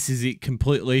 Misses it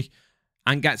completely.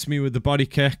 And gets me with the body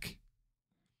kick.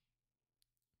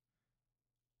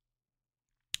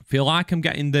 Feel like I'm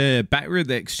getting the better of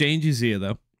the exchanges here,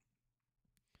 though.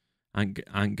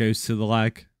 And goes to the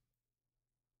leg.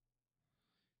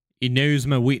 He knows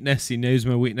my weakness. He knows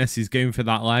my weakness. He's going for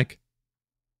that leg.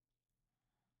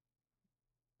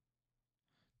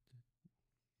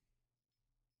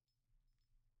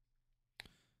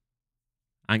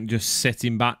 I'm just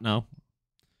sitting back now.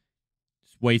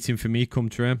 Just waiting for me come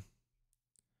to him.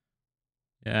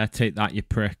 Yeah, take that, you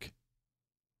prick.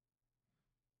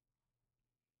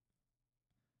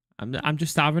 I'm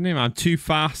just having him. I'm too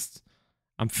fast.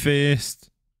 I'm first.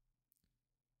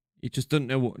 He just doesn't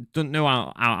know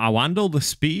how to handle the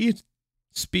speed.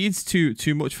 Speed's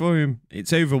too much for him.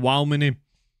 It's overwhelming him.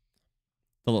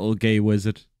 The little gay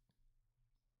wizard.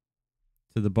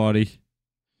 To the body.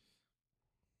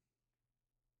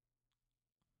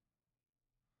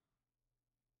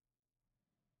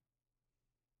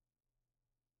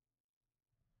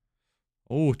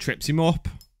 Oh, trips him up.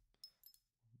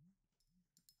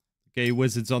 Gay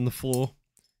wizard's on the floor.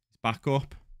 He's back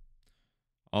up.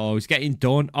 Oh, he's getting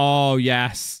done. Oh,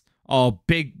 yes. Oh,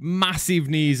 big, massive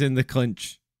knees in the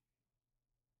clinch.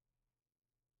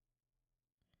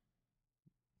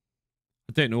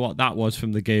 I don't know what that was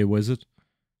from the gay wizard.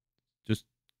 Just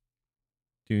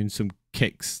doing some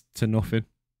kicks to nothing.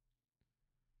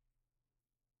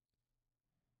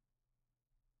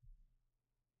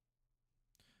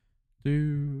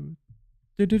 Do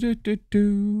do do do do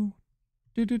do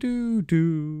do do do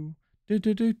do do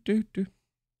do do do do.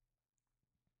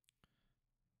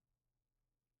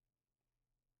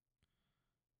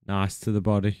 Nice to the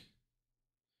body.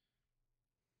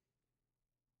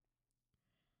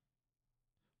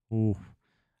 Oh,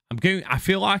 I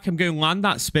feel like I'm going to land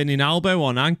that spinning elbow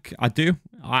on Hank. I do.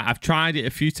 I've tried it a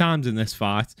few times in this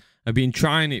fight. I've been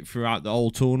trying it throughout the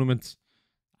whole tournament.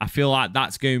 I feel like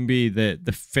that's going to be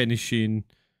the finishing.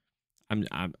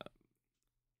 I'm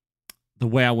the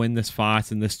way I win this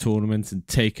fight in this tournament and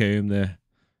take home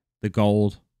the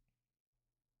gold.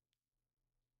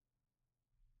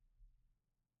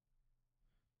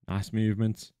 Nice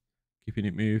movement. Keeping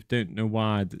it moved. Don't know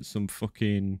why some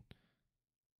fucking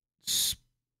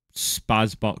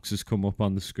spaz box has come up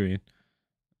on the screen.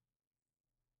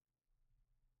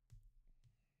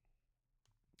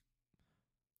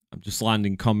 I'm just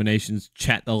landing combinations.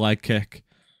 Check the leg kick.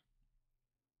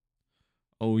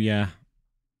 Oh, yeah.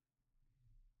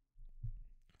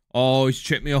 Oh, he's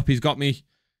tripped me up. He's got me.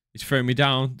 He's thrown me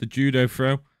down. The judo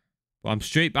throw. But I'm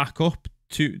straight back up.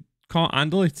 Can't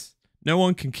handle it. No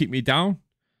one can keep me down.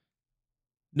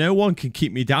 No one can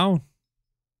keep me down.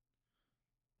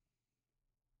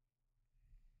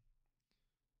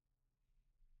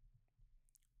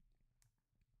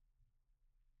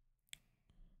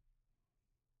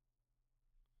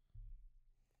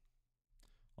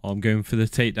 Oh, I'm going for the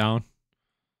takedown.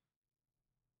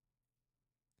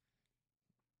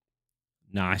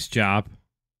 Nice jab.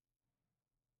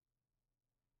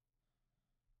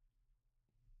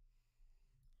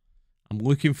 I'm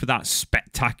looking for that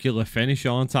spectacular finish,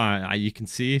 aren't I? You can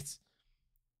see it.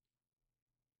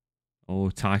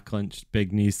 Oh, tie clench.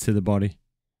 Big knees to the body.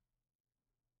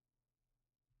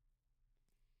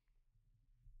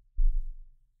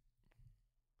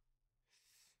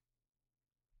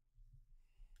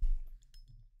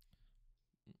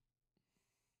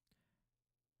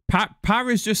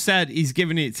 Paris just said he's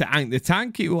giving it to Hank the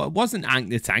Tank. It wasn't Hank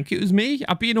the Tank. It was me.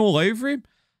 I've been all over him.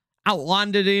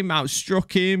 Outlanded him.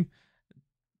 Outstruck him.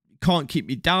 Can't keep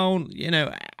me down. You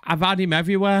know, I've had him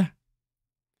everywhere.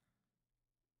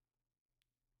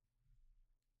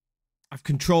 I've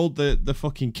controlled the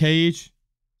fucking cage.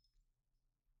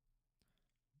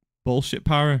 Bullshit,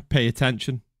 Para. Pay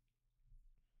attention.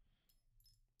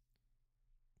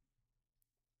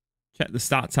 Check the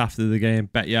stats after the game.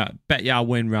 Bet you I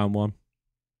win round one.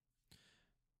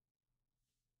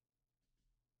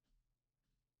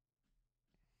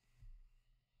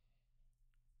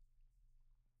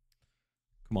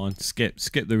 Come on, skip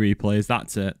the replays.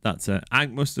 That's it. That's it.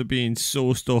 Hank must have been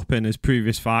sauced up in his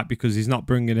previous fight because he's not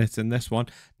bringing it in this one.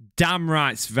 Damn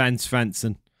right, Sven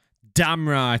Svensson. Damn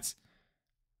right.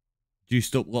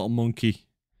 Juiced up little monkey.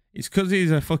 It's because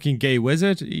he's a fucking gay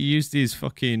wizard. He used his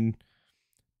fucking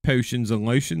potions and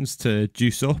lotions to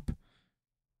juice up.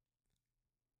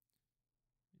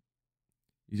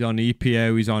 He's on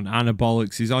EPO. He's on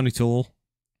anabolics. He's on it all.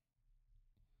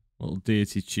 Little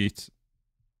deity cheat.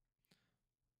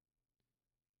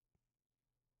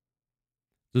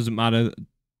 Doesn't matter.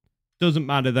 Doesn't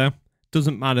matter though.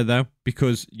 Doesn't matter though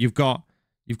because you've got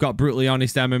brutally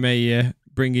honest MMA here,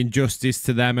 bringing justice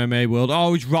to the MMA world.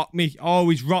 Oh, he's rocked me. Oh,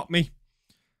 he's rocked me.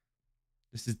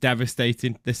 This is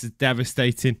devastating. This is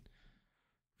devastating.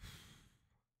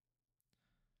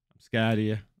 I'm scared of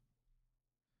you.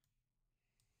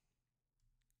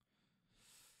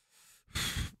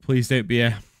 Please don't be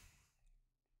a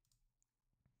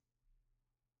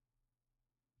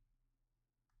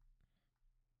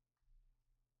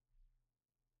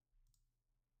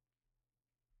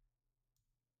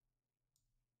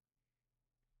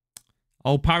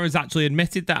Oh, Para's actually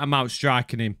admitted that I'm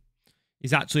outstriking him.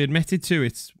 He's actually admitted to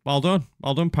it. Well done.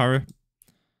 Well done, Para.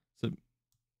 So,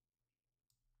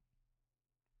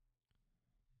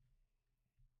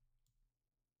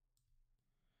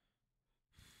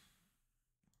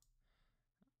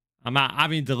 I'm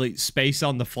having to delete space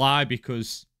on the fly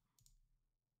because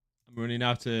I'm running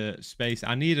out of space.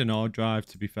 I need an hard drive,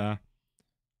 to be fair.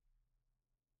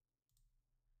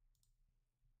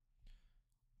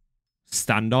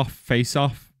 Standoff, face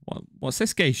off. What's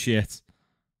this gay shit?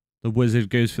 The wizard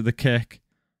goes for the kick.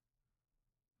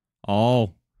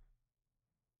 Oh.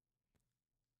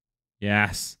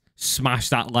 Yes. Smash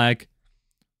that leg.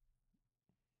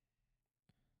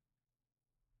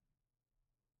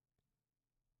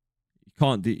 He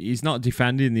can't. He's not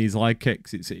defending these leg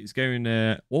kicks. It's going.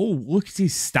 Oh, look at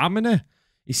his stamina.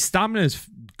 His stamina's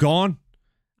gone.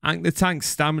 Hank the Tank's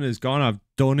stamina's gone. I've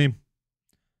done him.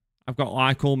 I've got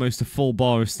like almost a full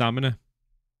bar of stamina.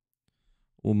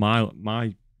 Oh, my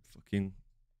fucking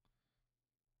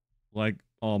leg.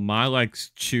 Oh, my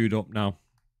leg's chewed up now.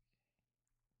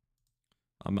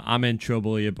 I'm in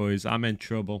trouble here, boys. I'm in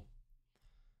trouble.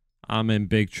 I'm in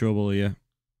big trouble here.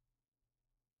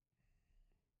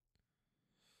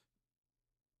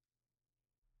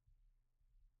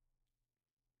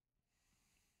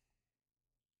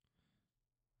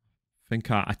 I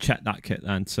think I checked that kit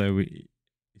then, so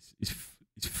he's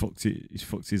fucked it. He's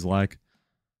fucked his leg.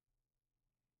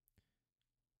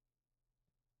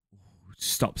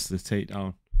 Stops the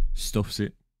takedown, stuffs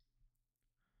it.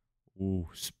 Ooh,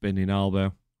 spinning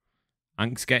elbow.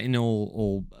 Hank's getting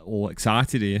all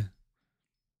excited here.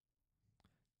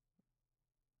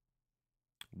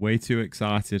 Way too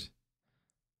excited.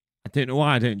 I don't know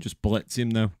why I don't just blitz him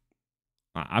though.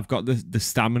 I've got the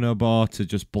stamina bar to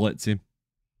just blitz him.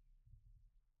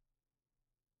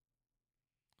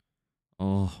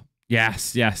 Oh,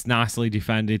 yes, nicely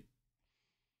defended.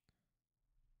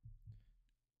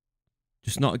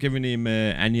 Just not giving him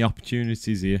any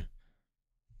opportunities here.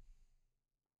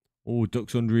 Oh,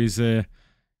 ducks under his hook.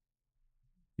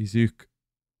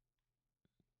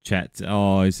 Chet.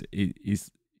 Oh,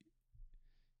 he's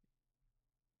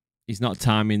not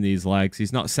timing these legs.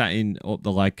 He's not setting up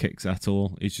the leg kicks at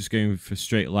all. He's just going for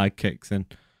straight leg kicks. And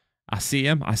I see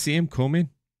him coming.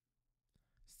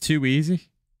 It's too easy.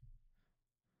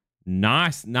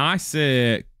 Nice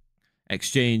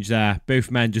exchange there. Both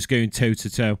men just going toe to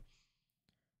toe.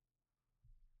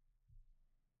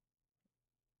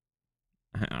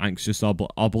 Hank's just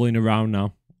hobbling around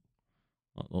now.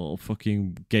 What little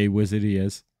fucking gay wizard he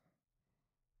is.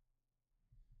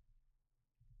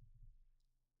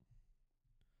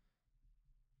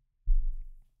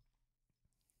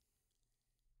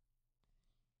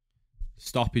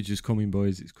 Stoppage is coming,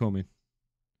 boys. It's coming.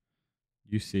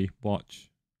 You see.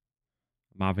 Watch.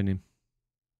 I'm having him.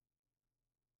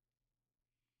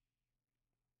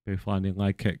 Both landing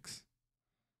leg kicks.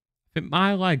 I think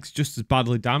my leg's just as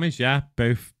badly damaged. Yeah,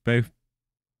 both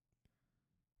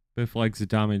legs are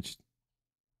damaged.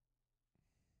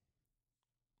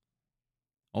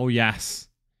 Oh, yes.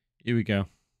 Here we go.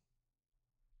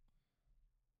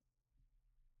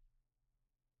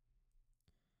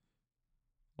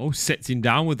 Oh, sits him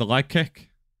down with the leg kick.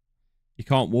 He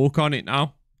can't walk on it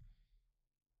now.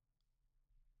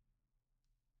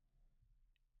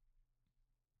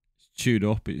 It's chewed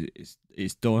up.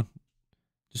 It's done.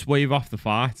 Just wave off the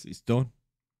fight. It's done.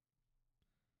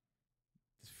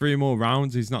 There's 3 more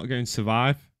rounds. He's not going to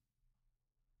survive.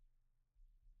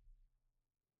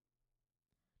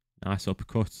 Nice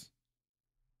uppercut.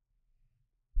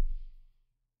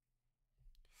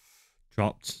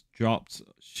 Dropped.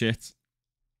 Shit.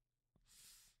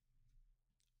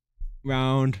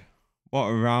 Round. What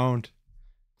a round.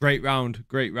 Great round.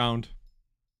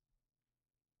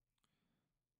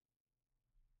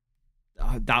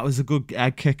 That was a good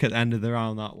egg kick at the end of the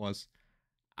round, that was.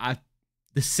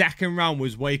 The second round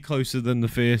was way closer than the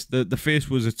first. The first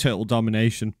was a total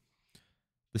domination.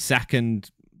 The second,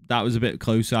 that was a bit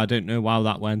closer. I don't know how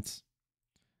that went.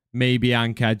 Maybe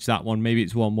Hank edged that one. Maybe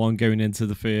it's 1-1 going into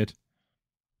the third.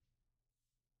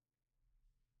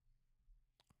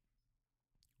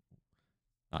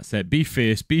 That's it. Be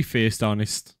fierce,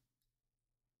 honest.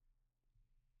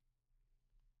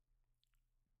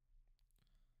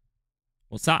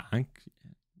 What's that, Hank?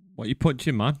 What are you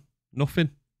punching, man?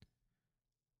 Nothing.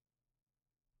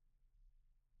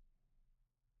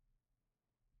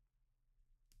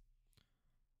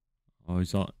 Oh,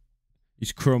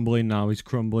 he's crumbling now. He's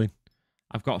crumbling.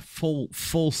 I've got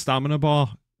full stamina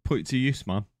bar. Put it to use,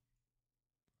 man.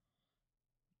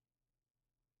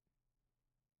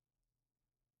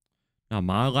 Now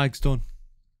my leg's done.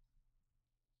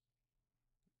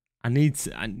 I need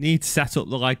to set up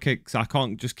the leg kicks. I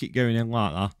can't just keep going in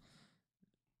like that.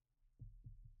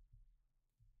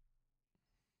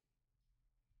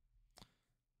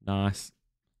 Nice.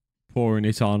 Pouring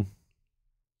it on.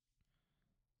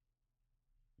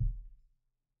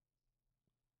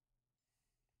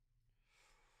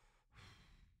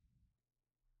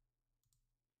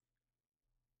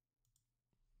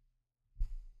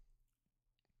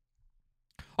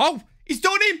 Oh, he's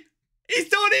done him. He's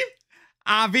done him.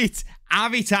 Have it.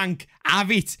 Have it, Hank.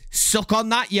 Have it. Suck on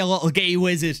that, you little gay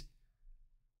wizard.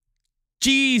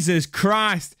 Jesus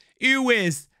Christ. Who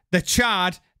is the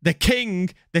Chad, the king,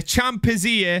 the champ is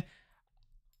here?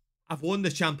 I've won the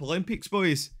Champ Olympics,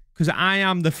 boys. Because I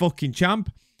am the fucking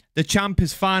champ. The champ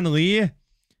is finally here.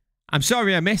 I'm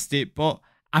sorry I missed it, but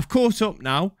I've caught up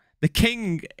now. The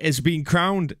king has been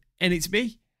crowned, and it's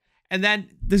me. And then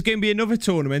there's going to be another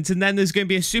tournament, and then there's going to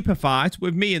be a super fight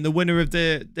with me and the winner of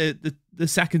the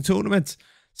second tournament.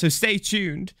 So stay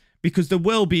tuned, because there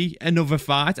will be another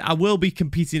fight. I will be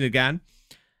competing again.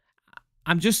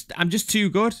 I'm just too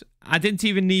good. I didn't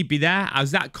even need to be there. I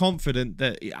was that confident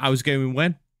that I was going to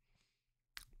win.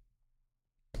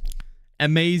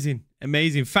 Amazing,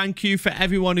 amazing. Thank you for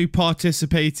everyone who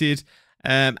participated.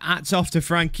 Hats off to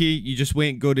Frankie. You just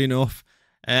weren't good enough.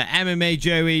 MMA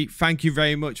Joey, thank you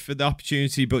very much for the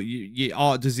opportunity, but your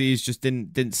art disease just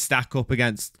didn't stack up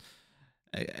against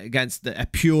a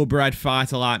purebred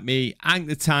fighter like me. Hank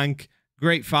the Tank,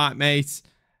 great fight, mate.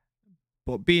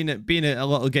 But being a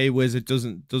little gay wizard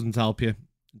doesn't help you.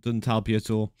 It doesn't help you at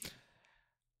all.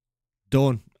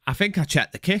 Done. I think I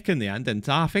checked the kick in the end, didn't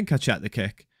I? I think I checked the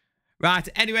kick. Right,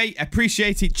 anyway,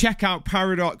 appreciate it. Check out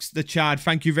Paradox the Chad.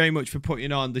 Thank you very much for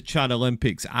putting on the Chad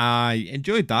Olympics. I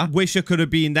enjoyed that. Wish I could have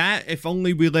been there. If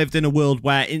only we lived in a world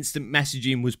where instant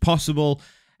messaging was possible.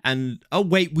 And, oh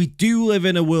wait, we do live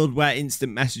in a world where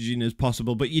instant messaging is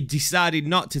possible, but you decided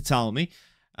not to tell me.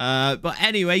 But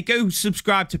anyway, go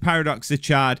subscribe to Paradox the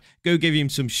Chad. Go give him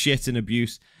some shit and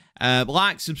abuse.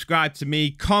 Like, subscribe to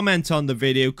me. Comment on the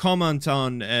video. Comment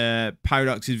on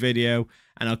Paradox's video.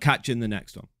 And I'll catch you in the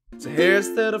next one. So here's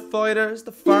to the fighters,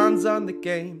 the fans and the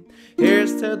game.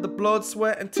 Here's to the blood,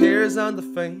 sweat and tears and the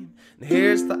fame. And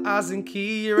here's to Az and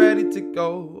Key, you ready to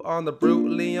go on the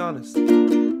Brutally Honest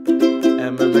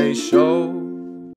MMA show.